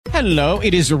Hello,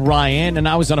 it is Ryan, and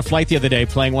I was on a flight the other day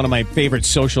playing one of my favorite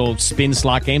social spin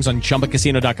slot games on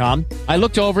ChumbaCasino.com. I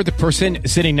looked over at the person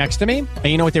sitting next to me, and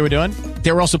you know what they were doing?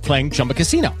 They were also playing Chumba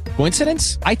Casino.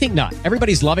 Coincidence? I think not.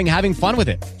 Everybody's loving having fun with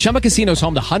it. Chumba Casino is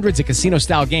home to hundreds of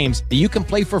casino-style games that you can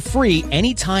play for free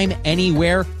anytime,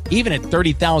 anywhere, even at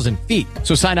 30,000 feet.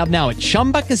 So sign up now at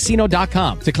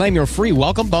ChumbaCasino.com to claim your free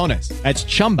welcome bonus. That's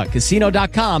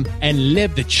ChumbaCasino.com and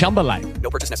live the Chumba life. No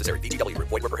purchase necessary. VGW.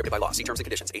 Void were prohibited by law. See terms and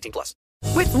conditions. 18+.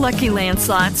 With Lucky Land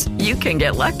Slots, you can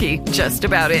get lucky just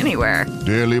about anywhere.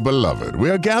 Dearly beloved, we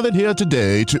are gathered here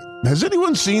today to... Has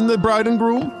anyone seen the bride and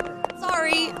groom?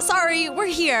 Sorry, we're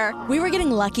here. We were getting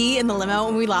lucky in the limo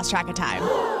and we lost track of time.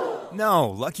 No,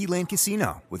 Lucky Land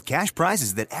Casino, with cash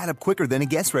prizes that add up quicker than a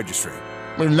guest registry.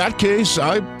 In that case,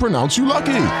 I pronounce you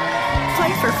lucky.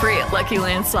 Play for free at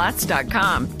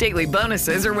LuckyLandSlots.com. Daily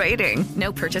bonuses are waiting.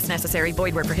 No purchase necessary.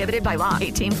 Void where prohibited by law.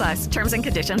 18+. Terms and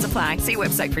conditions apply. See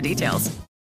website for details.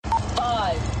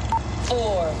 5,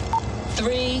 4,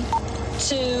 3,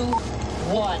 2,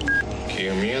 1.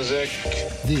 Cue music.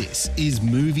 This is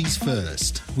Movies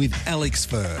First with Alex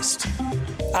First.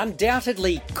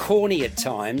 Undoubtedly corny at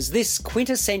times, this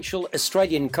quintessential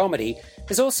Australian comedy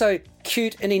is also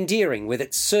cute and endearing with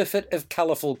its surfeit of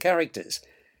colourful characters.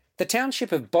 The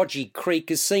township of Bodgy Creek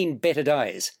has seen better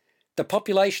days. The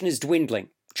population is dwindling,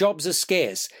 jobs are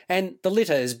scarce, and the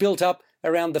litter is built up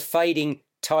around the fading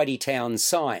Tidy Town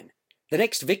sign. The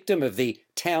next victim of the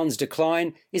town's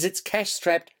decline is its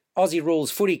cash-strapped Aussie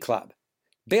Rules Footy Club.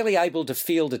 Barely able to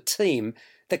field a team,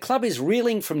 the club is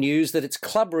reeling from news that its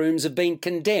club rooms have been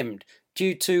condemned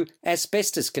due to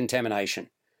asbestos contamination.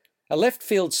 A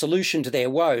left-field solution to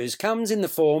their woes comes in the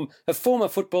form of former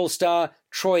football star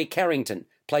Troy Carrington,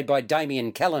 played by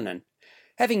Damien Callanan.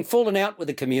 Having fallen out with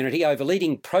the community over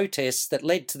leading protests that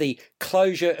led to the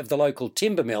closure of the local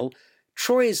timber mill,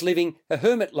 Troy is living a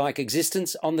hermit-like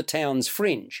existence on the town's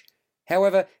fringe.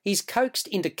 However, he's coaxed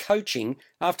into coaching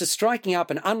after striking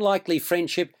up an unlikely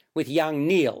friendship with young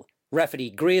Neil, Rafferty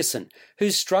Grierson,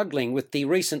 who's struggling with the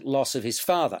recent loss of his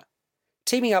father.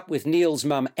 Teaming up with Neil's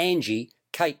mum Angie,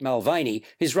 Kate Mulvaney,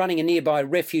 who's running a nearby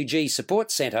refugee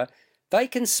support centre, they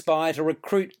conspire to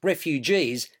recruit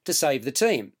refugees to save the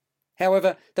team.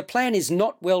 However, the plan is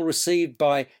not well received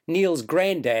by Neil's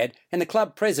granddad and the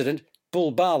club president,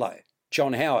 Bull Barlow,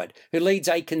 John Howard, who leads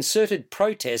a concerted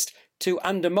protest to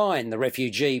undermine the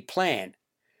refugee plan.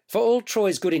 For all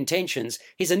Troy's good intentions,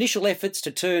 his initial efforts to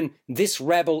turn this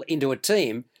rabble into a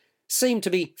team seem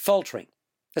to be faltering.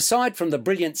 Aside from the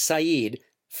brilliant Saeed,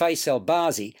 Faisal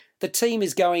Bazi, the team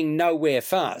is going nowhere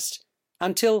fast,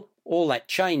 until all that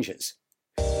changes.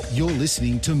 You're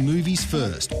listening to Movies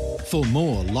First. For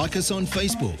more, like us on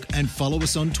Facebook and follow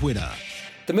us on Twitter.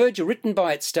 The merger, written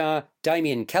by its star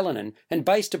Damien Callanan and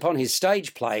based upon his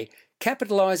stage play,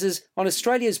 capitalises on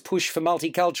Australia's push for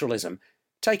multiculturalism,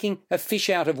 taking a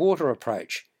fish-out-of-water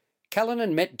approach.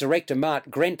 Callanan met director Mark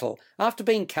Grentel after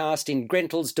being cast in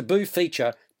Grentel's debut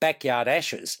feature, Backyard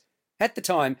Ashes. At the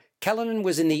time, Callanan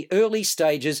was in the early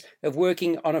stages of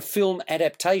working on a film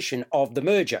adaptation of the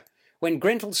merger, when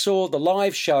Grentel saw the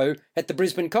live show at the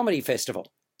Brisbane Comedy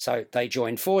Festival, so they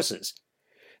joined forces.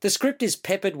 The script is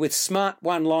peppered with smart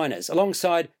one-liners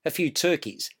alongside a few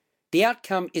turkeys. The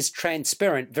outcome is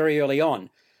transparent very early on,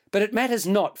 but it matters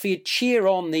not, for you cheer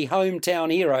on the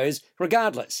hometown heroes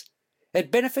regardless. It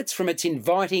benefits from its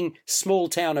inviting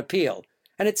small-town appeal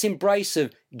and its embrace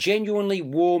of genuinely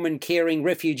warm and caring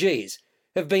refugees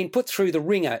who have been put through the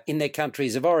ringer in their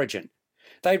countries of origin.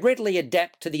 They readily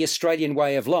adapt to the Australian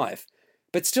way of life,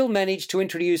 but still manage to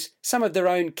introduce some of their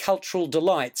own cultural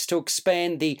delights to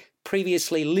expand the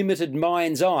previously limited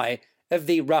mind's eye of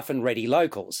the rough-and-ready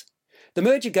locals. The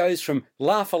merger goes from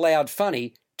laugh-aloud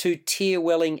funny to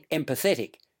tear-welling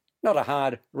empathetic, not a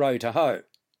hard row to hoe.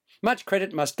 Much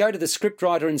credit must go to the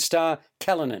scriptwriter and star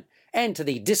Callanan, and to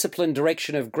the disciplined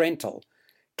direction of Grentel.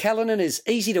 Callanan is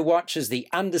easy to watch as the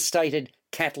understated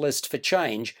catalyst for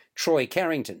change, Troy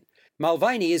Carrington.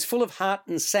 Mulvaney is full of heart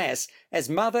and sass as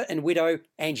mother and widow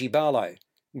Angie Barlow.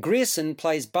 Grierson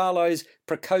plays Barlow's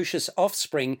precocious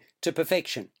offspring to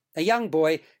perfection, a young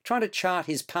boy trying to chart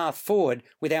his path forward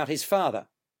without his father.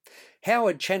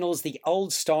 Howard channels the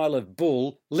old style of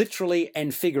Bull, literally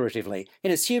and figuratively,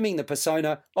 in assuming the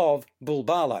persona of Bull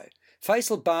Barlow.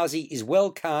 Faisal Bazi is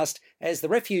well cast as the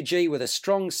refugee with a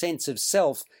strong sense of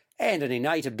self and an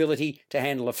innate ability to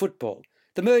handle a football.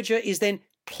 The merger is then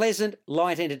pleasant,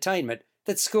 light entertainment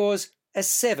that scores a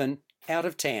 7 out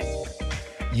of 10.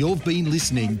 You've been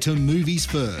listening to Movies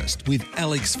First with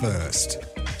Alex First.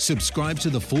 Subscribe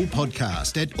to the full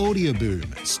podcast at Audioboom,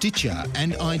 Stitcher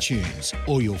and iTunes,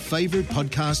 or your favourite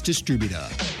podcast distributor.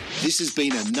 This has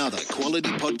been another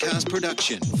quality podcast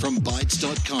production from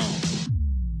Bytes.com.